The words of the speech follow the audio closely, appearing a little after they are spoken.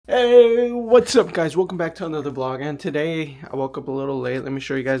Hey, what's up guys? Welcome back to another vlog, and today I woke up a little late. Let me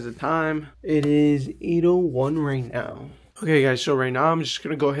show you guys the time. It is 8:01 right now. Okay guys, so right now I'm just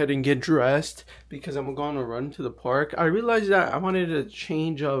gonna go ahead and get dressed because I'm going to run to the park. I realized that I wanted a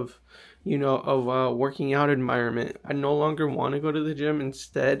change of working out environment. I no longer want to go to the gym.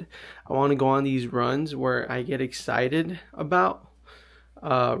 Instead, I want to go on these runs where I get excited about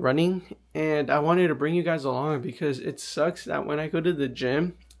running, and I wanted to bring you guys along because it sucks that when I go to the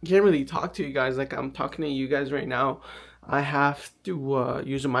gym, I can't really talk to you guys like I'm talking to you guys right now. I have to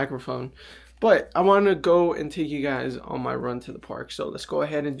use a microphone, but I want to go and take you guys on my run to the park. So let's go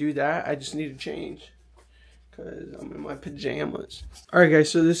ahead and do that. I just need to change because I'm in my pajamas. Alright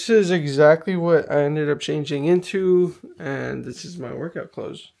guys, so this is exactly what I ended up changing into, and this is my workout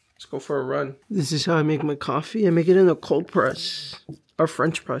clothes. Let's go for a run. This is how I make my coffee. I make it in a cold press. Or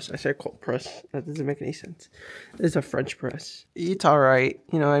French press. I said cold press. That doesn't make any sense. It's a French press. It's alright.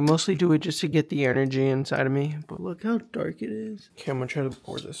 You know, I mostly do it just to get the energy inside of me. But look how dark it is. Okay, I'm gonna try to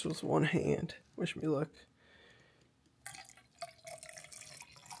pour this with one hand. Wish me luck.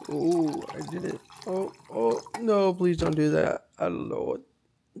 Oh, I did it. Oh, no, please don't do that. I don't know what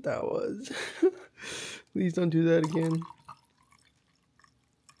that was. Please don't do that again.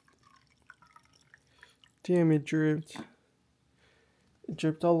 Damn, it dripped. It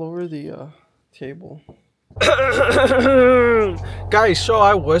dripped all over the table. Guys, so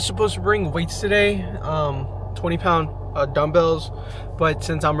I was supposed to bring weights today, 20-pound dumbbells, but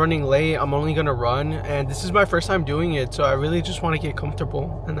since I'm running late, I'm only gonna run, and this is my first time doing it, so I really just want to get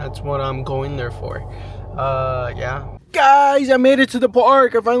comfortable, and that's what I'm going there for. Yeah. Guys, I made it to the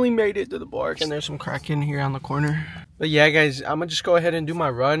park. I finally made it to the park, and there's some crack in here on the corner. But yeah, guys, I'm gonna just go ahead and do my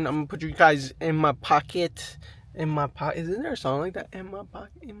run. I'm gonna put you guys in my pocket. In my pocket. Isn't there a song like that? In my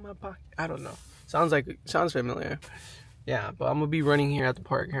pocket, in my pocket. I don't know. Sounds familiar. Yeah, but I'm gonna be running here at the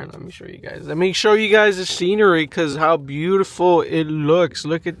park. Here, let me show you guys. Let me show you guys the scenery, because how beautiful it looks.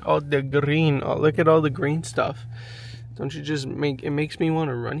 Look at all the green. Oh, look at all the green stuff. Don't you just it makes me want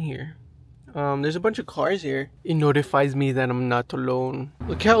to run here. There's a bunch of cars here. It notifies me that I'm not alone.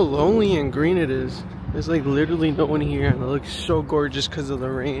 Look how lonely and green it is. There's like literally no one here, and it looks so gorgeous because of the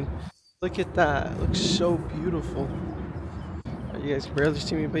rain. Look at that. It looks so beautiful. You guys can barely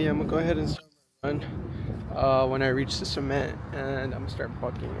see me, but yeah, I'm gonna go ahead and start my run when I reach the cement, and I'm gonna start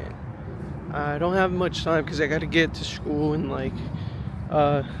bucking it. I don't have much time because I gotta get to school in like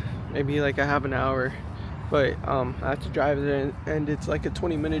maybe like a half an hour, but I have to drive there, and it's like a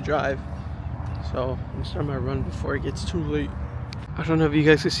 20-minute drive, so I'm gonna start my run before it gets too late. I don't know if you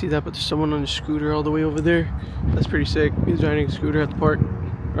guys can see that, but there's someone on a scooter all the way over there. That's pretty sick. He's riding a scooter at the park.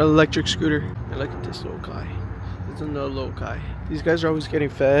 Or electric scooter. I look at this little guy. There's another little guy. These guys are always getting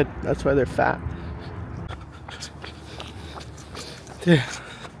fed. That's why they're fat. Yeah.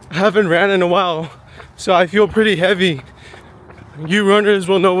 I haven't ran in a while, so I feel pretty heavy. You runners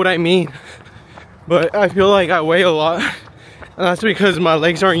will know what I mean. But I feel like I weigh a lot. And that's because my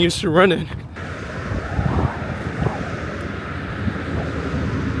legs aren't used to running.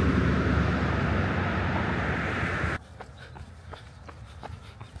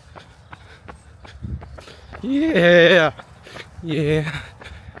 Yeah,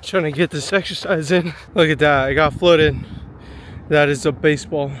 trying to get this exercise in. Look at that, I got flooded. That is a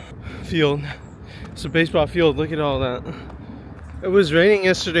baseball field. It's a baseball field. Look at all that. It was raining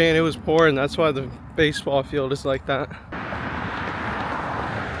yesterday and it was pouring. That's why the baseball field is like that.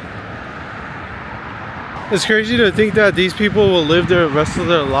 It's crazy to think that these people will live the rest of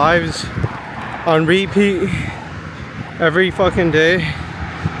their lives on repeat every fucking day,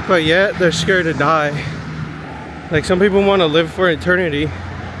 but yet they're scared to die. Like, some people want to live for eternity,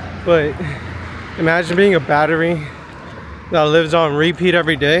 but imagine being a battery that lives on repeat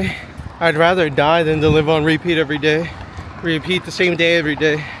every day. I'd rather die than to live on repeat every day. Repeat the same day every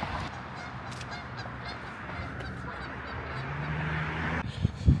day.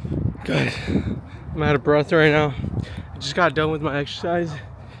 Guys, I'm out of breath right now. I just got done with my exercise.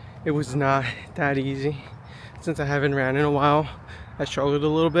 It was not that easy. Since I haven't ran in a while, I struggled a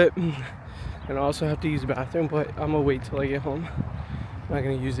little bit. And I also have to use the bathroom, but I'm gonna wait till I get home. I'm not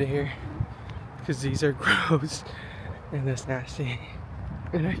gonna use it here because these are gross and that's nasty,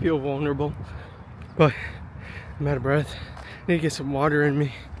 and I feel vulnerable. But I'm out of breath. I need to get some water in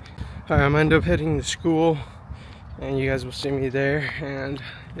me. Alright, I'm gonna end up heading to school, and you guys will see me there. And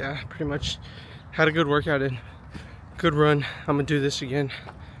yeah, pretty much had a good workout in. Good run. I'm gonna do this again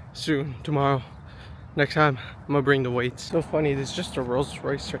soon, tomorrow. Next time, I'm gonna bring the weights. So funny, there's just a Rolls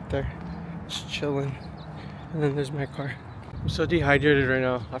Royce right there. Just chilling. And then there's my car. I'm so dehydrated right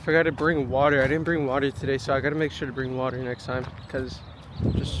now. I forgot to bring water. I didn't bring water today, so I gotta make sure to bring water next time because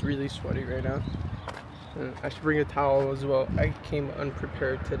I'm just really sweaty right now. I should bring a towel as well. I came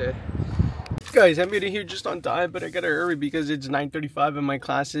unprepared today. Guys, I made it here just on time, but I gotta hurry because it's 9:35 and my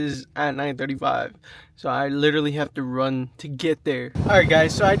class is at 9:35. So I literally have to run to get there. Alright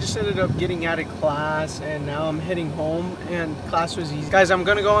guys, so I just ended up getting out of class and now I'm heading home and class was easy. Guys, I'm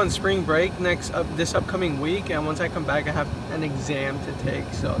gonna go on spring break this upcoming week, and once I come back I have an exam to take.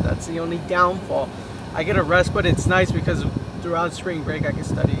 So that's the only downfall. I get a rest, but it's nice because throughout spring break I can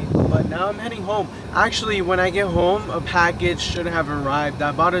study. But now I'm heading home. Actually, when I get home, a package should have arrived.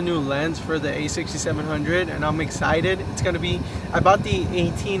 I bought a new lens for the A6700 and I'm excited. It's gonna be, I bought the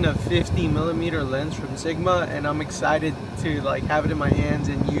 18-50mm lens from Sigma and I'm excited to like have it in my hands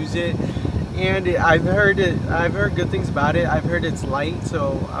and use it. And I've heard good things about it. I've heard it's light,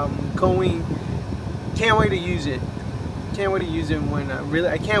 so can't wait to use it. Can't wait to use it when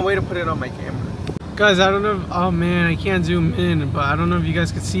I can't wait to put it on my camera. Guys, I don't know if, oh man, I can't zoom in, but I don't know if you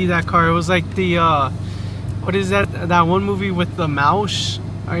guys could see that car. It was like the what is that one movie with the mouse,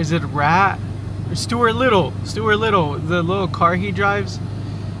 or is it Rat, or Stuart Little, the little car he drives.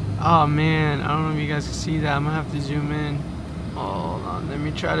 Oh man, I don't know if you guys can see that. I'm gonna have to zoom in. Hold on, let me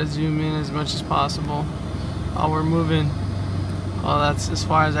try to zoom in as much as possible. Oh, we're moving. Oh, that's as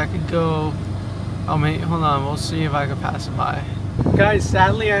far as I could go. Oh mate, hold on, we'll see if I can pass it by. Guys,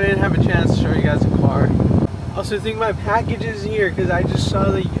 sadly I didn't have a chance to show you guys the car. Also, I think my package is here because I just saw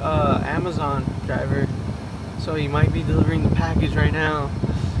the Amazon driver, so he might be delivering the package right now.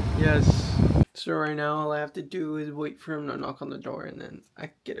 Yes. So right now all I have to do is wait for him to knock on the door and then I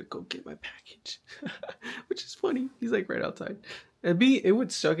get to go get my package. Which is funny. He's like right outside. It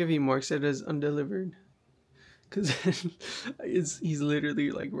would suck if he marks it as undelivered, because he's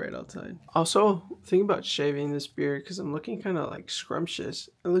literally like right outside. Also, think about shaving this beard because I'm looking kind of like scrumptious.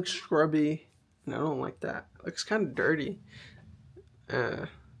 It looks scrubby and I don't like that. It looks kind of dirty.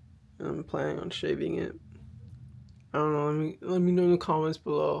 I'm planning on shaving it. I don't know, let me know in the comments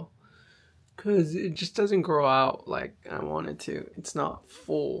below, because it just doesn't grow out like I want it to. It's not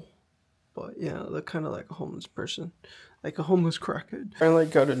full, but yeah, I look kind of like a homeless person. Like a homeless crackhead. I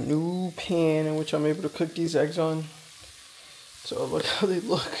like got a new pan in which I'm able to cook these eggs on. So look how they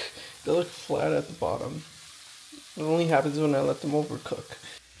look. They look flat at the bottom. It only happens when I let them overcook.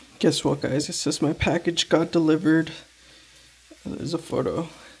 Guess what, guys? It says my package got delivered. There's a photo.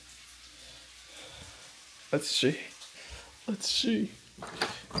 Let's see. Let's see.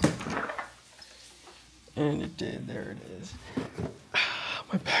 And it did. There it is.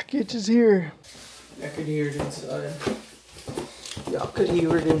 My package is here. I could hear it inside. Y'all could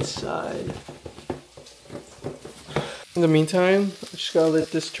hear it inside. In the meantime, I just gotta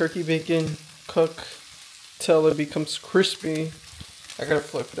let this turkey bacon cook till it becomes crispy. I gotta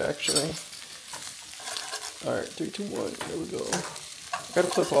flip it actually. Alright, 3, 2, 1, there we go. I gotta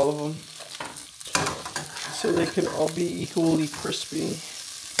flip all of them so they can all be equally crispy.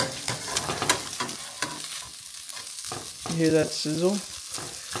 You hear that sizzle?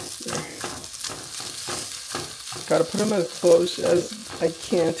 There. Gotta put them as close as I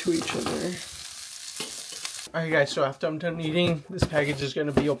can to each other. Alright guys, so after I'm done eating, this package is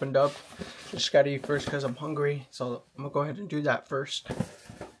gonna be opened up. Just gotta eat first because I'm hungry, so I'm gonna go ahead and do that first.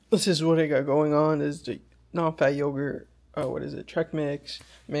 This is what I got going on, is the non-fat yogurt, what is it, Trek mix,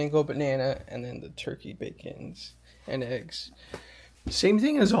 mango, banana, and then the turkey bacons and eggs. Same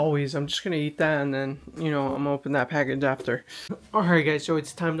thing as always. I'm just gonna eat that and then, you know, I'm gonna open that package after. Alright guys, so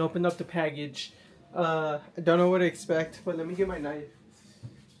it's time to open up the package. I don't know what to expect, but let me get my knife.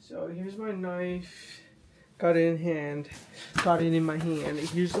 So here's my knife. Got it in hand. Got it in my hand.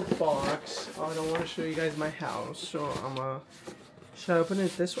 Here's the box. Oh, I don't want to show you guys my house, so should I open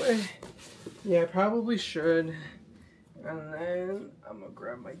it this way? Yeah, I probably should. And then I'm gonna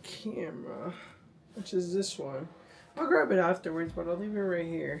grab my camera, which is this one. I'll grab it afterwards, but I'll leave it right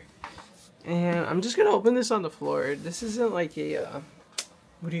here. And I'm just gonna open this on the floor. This isn't like a,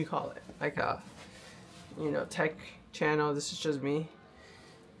 what do you call it? Like a, you know, tech channel. This is just me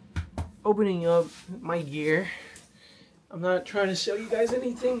opening up my gear. I'm not trying to sell you guys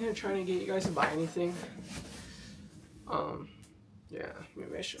anything. I'm trying to get you guys to buy anything. Yeah,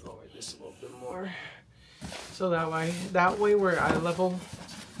 maybe I should lower this a little bit more, so that way we're eye level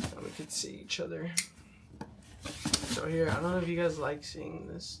and we can see each other. So here, I don't know if you guys like seeing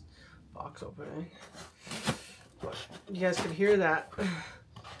this box opening, but you guys can hear that.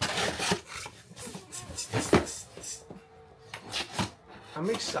 I'm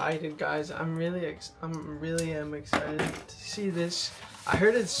excited, guys. I'm really excited to see this. I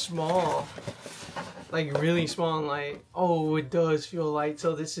heard it's small, like really small, and like, oh, it does feel light.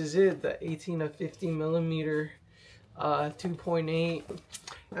 So this is it, the 18-50mm 2.8,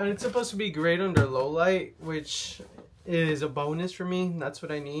 and it's supposed to be great under low light, which is a bonus for me. That's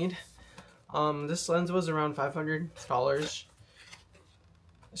what I need. This lens was around $500,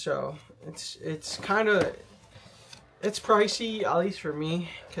 so it's kind of, it's pricey, at least for me,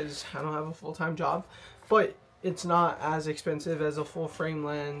 because I don't have a full-time job, but it's not as expensive as a full frame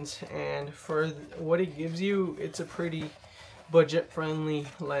lens, and for what it gives you, it's a pretty budget friendly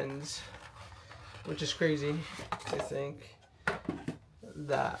lens, which is crazy to think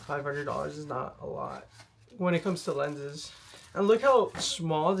that $500 is not a lot when it comes to lenses. And look how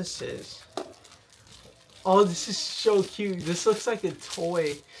small this is. Oh, this is so cute. This looks like a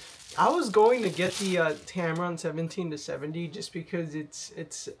toy. I was going to get the Tamron 17-70 just because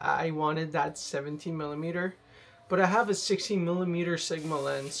I wanted that 17mm, but I have a 16mm Sigma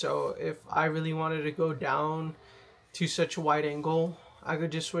lens, so if I really wanted to go down to such a wide angle, I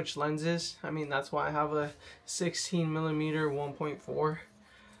could just switch lenses. I mean, that's why I have a 16mm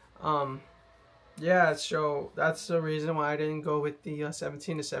 1.4. Yeah, so that's the reason why I didn't go with the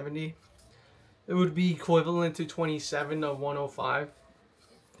 17-70. It would be equivalent to 27 of 105.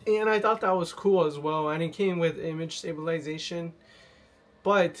 And I thought that was cool as well, and it came with image stabilization.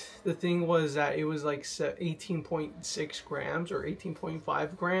 But the thing was that it was like 18.6 grams or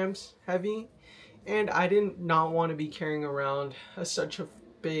 18.5 grams heavy, and I did not want to be carrying around such a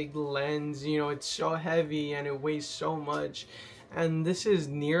big lens. You know, it's so heavy and it weighs so much, and this is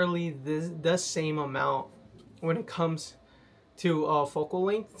nearly the same amount when it comes to focal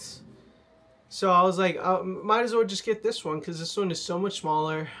lengths. So I was like, might as well just get this one, because this one is so much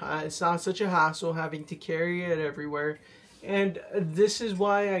smaller. It's not such a hassle having to carry it everywhere. And this is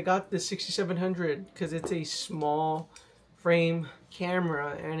why I got the 6700, because it's a small frame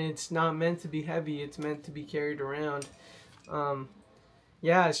camera and it's not meant to be heavy. It's meant to be carried around.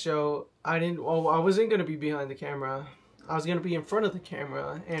 Yeah, so I wasn't going to be behind the camera. I was going to be in front of the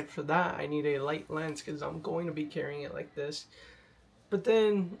camera. And for that, I need a light lens, because I'm going to be carrying it like this. But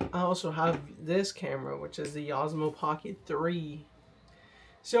then I also have this camera, which is the Osmo Pocket 3.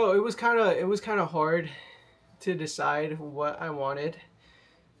 So it was kind of hard to decide what I wanted,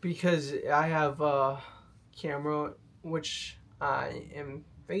 because I have a camera which I am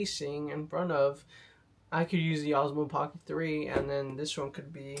facing in front of. I could use the Osmo Pocket 3, and then this one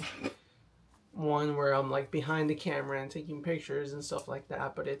could be one where I'm like behind the camera and taking pictures and stuff like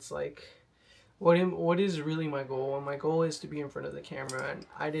that. But it's like, what is really my goal? And my goal is to be in front of the camera, and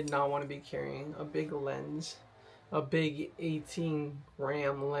I did not want to be carrying a big lens, a big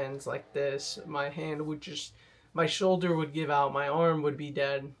 18-gram lens like this. My hand would just, my shoulder would give out, my arm would be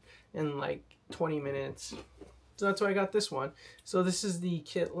dead in like 20 minutes. So that's why I got this one. So this is the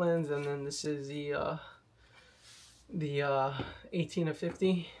kit lens, and then this is the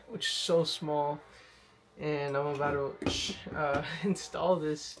 18-50, which is so small. And I'm about to install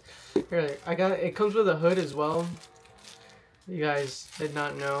this. Here, it comes with a hood as well. You guys did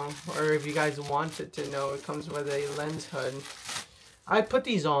not know, or if you guys wanted to know, it comes with a lens hood. I put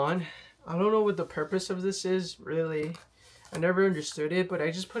these on. I don't know what the purpose of this is, really. I never understood it, but I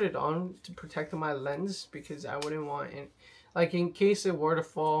just put it on to protect my lens, because I wouldn't want it, like, in case it were to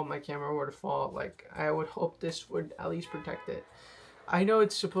fall, my camera were to fall, like, I would hope this would at least protect it. I know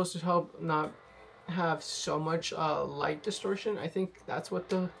it's supposed to help not have so much light distortion. I think that's what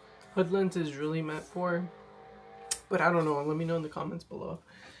the hood lens is really meant for, but I don't know. Let me know in the comments below.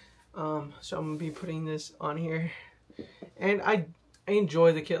 So I'm gonna be putting this on here, and I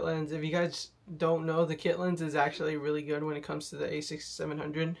enjoy the kit lens. If you guys don't know, the kit lens is actually really good when it comes to the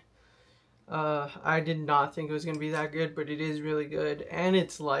A6700. I did not think it was gonna be that good, but it is really good, and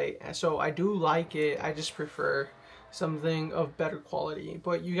it's light, so I do like it. I just prefer something of better quality,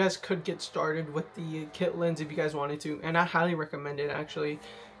 but you guys could get started with the kit lens if you guys wanted to, and I highly recommend it, actually,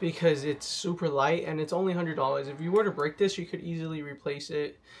 because it's super light and it's only $100. If you were to break this, you could easily replace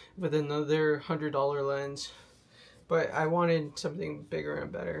it with another $100 lens, but I wanted something bigger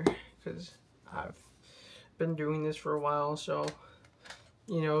and better, because I've been doing this for a while, so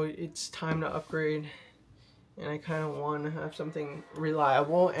you know, it's time to upgrade, and I kind of want to have something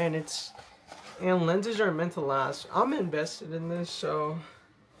reliable, and lenses are meant to last. I'm invested in this, so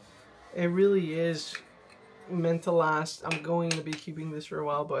it really is meant to last. I'm going to be keeping this for a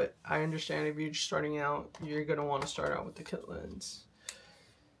while, but I understand if you're just starting out, you're going to want to start out with the kit lens.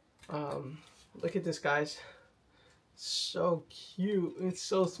 Look at this, guys. So cute. It's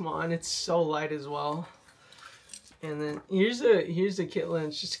so small, and it's so light as well. And then here's the kit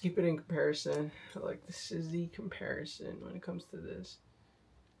lens, just to keep it in comparison. Like, this is the comparison when it comes to this.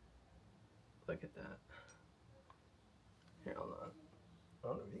 Look at that. Here, hold on. I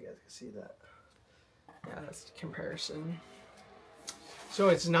don't know if you guys can see that. Yeah, that's the comparison. So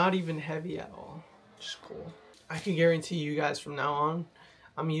it's not even heavy at all, which is cool. I can guarantee you guys from now on,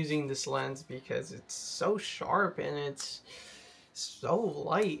 I'm using this lens because it's so sharp and it's so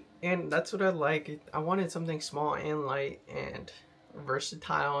light, and that's what I like. I wanted something small and light and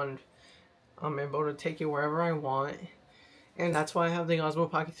versatile, and I'm able to take it wherever I want. And that's why I have the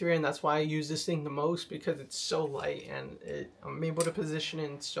Osmo Pocket 3, and that's why I use this thing the most, because it's so light and I'm able to position it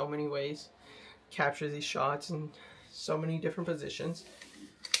in so many ways, capture these shots in so many different positions.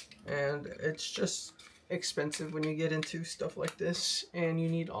 And it's just expensive when you get into stuff like this and you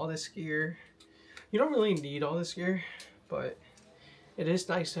need all this gear. You don't really need all this gear, but it is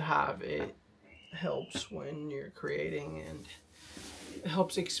nice to have. It helps when you're creating, and it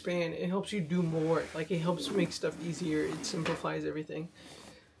helps expand. It helps you do more. Like, it helps make stuff easier. It simplifies everything.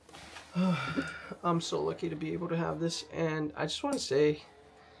 I'm so lucky to be able to have this, and I just want to say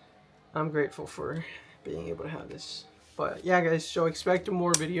I'm grateful for being able to have this. But yeah, guys, so expect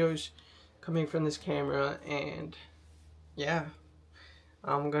more videos coming from this camera, and yeah,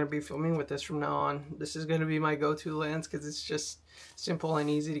 I'm gonna be filming with this from now on. This is gonna be my go-to lens because it's just simple and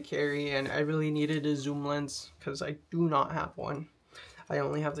easy to carry, and I really needed a zoom lens because I do not have one. I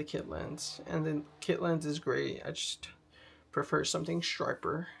only have the kit lens, and the kit lens is great. I just prefer something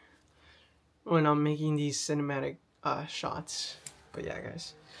sharper when I'm making these cinematic shots. But yeah,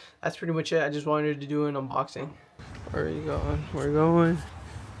 guys, that's pretty much it. I just wanted to do an unboxing. Where are you going? We're going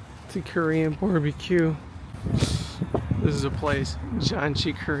to Korean barbecue. This is a place,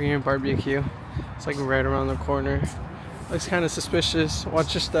 Janchi Korean barbecue. It's like right around the corner. Looks kind of suspicious.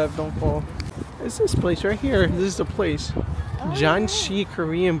 Watch your step, don't fall. It's this place right here. This is the place, Janchi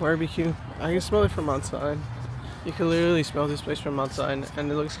Korean barbecue. I can smell it from outside. You can literally smell this place from outside,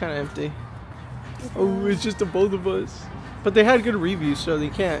 and it looks kind of empty. Oh, it's just the both of us. But they had good reviews, so you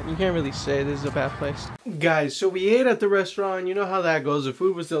can't really say this is a bad place. Guys, so we ate at the restaurant. You know how that goes. The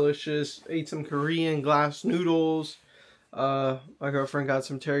food was delicious. Ate some Korean glass noodles. My girlfriend got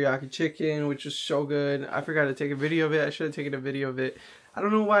some teriyaki chicken, which was so good. I forgot to take a video of it. I should have taken a video of it. I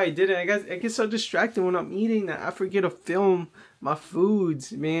don't know why I didn't. I get so distracted when I'm eating that I forget to film my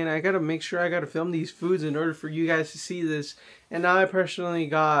foods, man. I gotta make sure I gotta film these foods in order for you guys to see this. And now I personally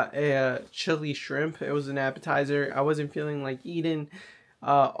got a chili shrimp. It was an appetizer. I wasn't feeling like eating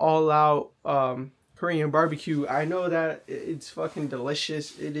all out Korean barbecue. I know that it's fucking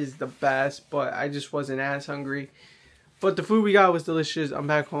delicious. It is the best, but I just wasn't as hungry. But the food we got was delicious. I'm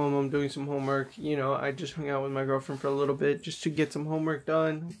back home. I'm doing some homework. You know, I just hung out with my girlfriend for a little bit just to get some homework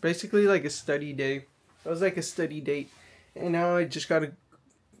done. Basically like a study day. It was like a study date. And now I just got a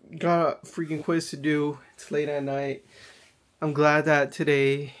freaking quiz to do. It's late at night. I'm glad that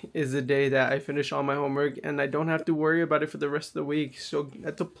today is the day that I finish all my homework and I don't have to worry about it for the rest of the week. So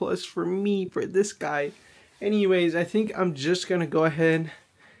that's a plus for me, for this guy. Anyways, I think I'm just going to go ahead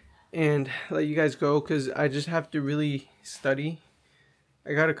and let you guys go because I just have to really study.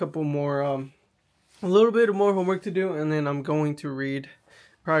 I got a couple more, a little bit more homework to do, and then I'm going to read.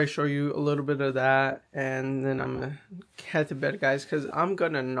 Probably show you a little bit of that, and then I'm gonna head to bed, guys, because I'm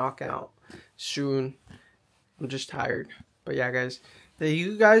gonna knock out soon. I'm just tired. But yeah, guys, thank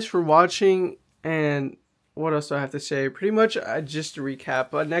you guys for watching, and what else do I have to say? Pretty much just to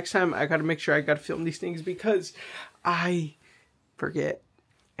recap, but next time I gotta make sure I gotta film these things because I forget.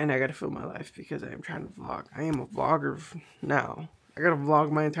 And I gotta film my life because I am trying to vlog. I am a vlogger now. I gotta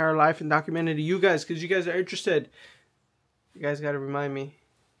vlog my entire life and document it to you guys because you guys are interested. You guys gotta remind me.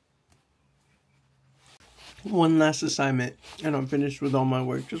 One last assignment and I'm finished with all my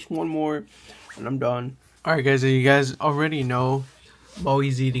work. Just one more and I'm done. Alright guys, you guys already know I'm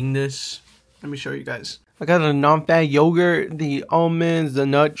always eating this. Let me show you guys. I got a non-fat yogurt, the almonds, the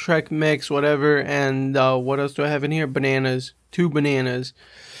nut trek mix, whatever, and what else do I have in here? Bananas. 2 bananas.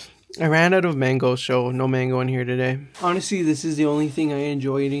 I ran out of mango, so no mango in here today. Honestly, this is the only thing I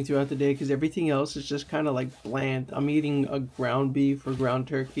enjoy eating throughout the day because everything else is just kind of like bland. I'm eating a ground beef or ground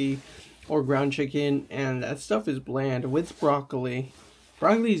turkey or ground chicken, and that stuff is bland with broccoli.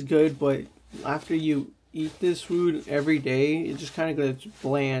 Broccoli is good, but after you eat this food every day, it just kind of gets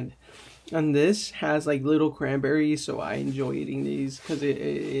bland. And this has like little cranberries, so I enjoy eating these because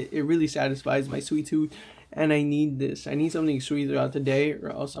it really satisfies my sweet tooth. And I need this. I need something sweet throughout the day or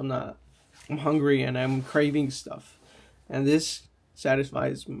else I'm hungry and I'm craving stuff. And this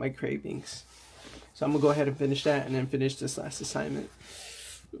satisfies my cravings. So I'm going to go ahead and finish that and then finish this last assignment.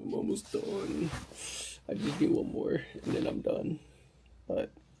 I'm almost done. I just do one more and then I'm done.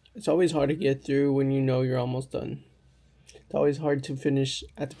 But it's always hard to get through when you know you're almost done. It's always hard to finish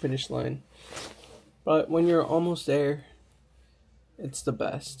at the finish line. But when you're almost there, it's the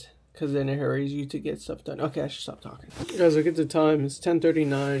best. because then it hurries you to get stuff done. Okay, I should stop talking. Guys, look at the time. It's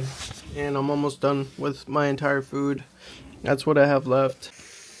 10:39, and I'm almost done with my entire food. That's what I have left.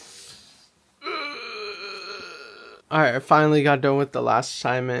 Alright, I finally got done with the last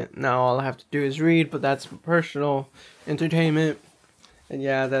assignment. Now all I have to do is read, but that's personal entertainment. And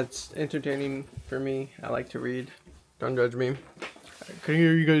yeah, that's entertaining for me. I like to read. Don't judge me. I can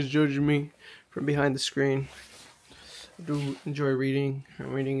hear you guys judging me from behind the screen. I do enjoy reading.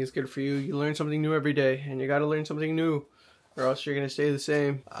 Reading is good for you. You learn something new every day, and you gotta learn something new, or else you're gonna stay the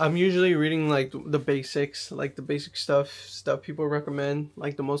same. I'm usually reading like the basics, like the basic stuff people recommend,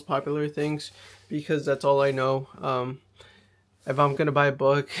 like the most popular things, because that's all I know. If I'm gonna buy a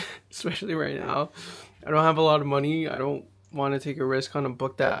book, especially right now, I don't have a lot of money. I don't want to take a risk on a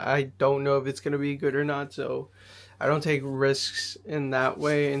book that I don't know if it's gonna be good or not, so I don't take risks in that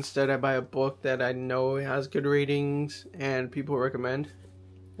way. Instead, I buy a book that I know has good ratings and people recommend.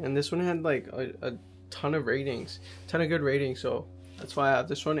 And this one had like a ton of ratings, ton of good ratings, so that's why I have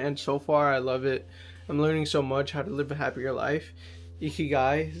this one. And so far I love it. I'm learning so much how to live a happier life.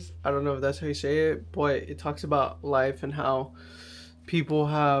 Ikigai, I don't know if that's how you say it, but it talks about life and how people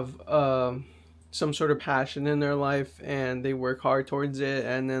have some sort of passion in their life and they work hard towards it,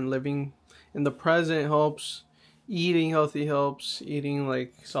 and then living in the present helps. Eating healthy helps. Eating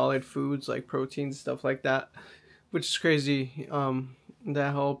like solid foods like protein, stuff like that, which is crazy.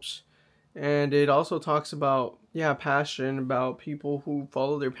 That helps. And it also talks about, yeah, passion, about people who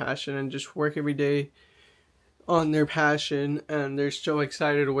follow their passion and just work every day on their passion, and they're so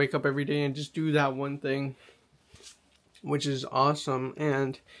excited to wake up every day and just do that one thing, which is awesome.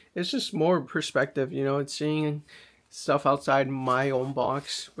 And it's just more perspective, you know, it's seeing stuff outside my own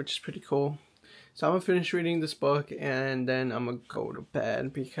box, which is pretty cool. So I'm gonna finish reading this book and then I'm gonna go to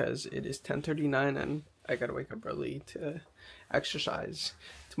bed because it is 10:39 and I gotta wake up early to exercise.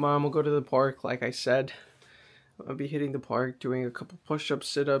 Tomorrow I'm gonna go to the park, like I said. I'll be hitting the park, doing a couple push-ups,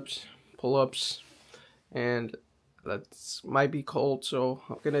 sit-ups, pull-ups, and that might be cold, so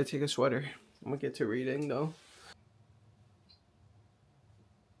I'm gonna take a sweater. I'm gonna get to reading though.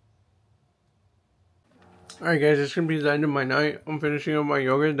 Alright guys, it's gonna be the end of my night. I'm finishing up my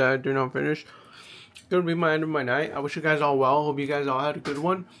yoga that I did not finish. It's gonna be my end of my night. I wish you guys all well. Hope you guys all had a good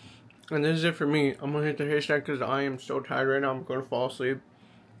one. And this is it for me. I'm gonna hit the haystack because I am so tired right now. I'm gonna fall asleep.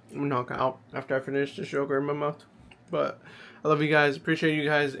 I'm gonna knock out after I finish this yoga in my mouth. But I love you guys, appreciate you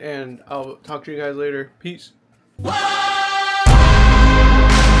guys, and I'll talk to you guys later. Peace.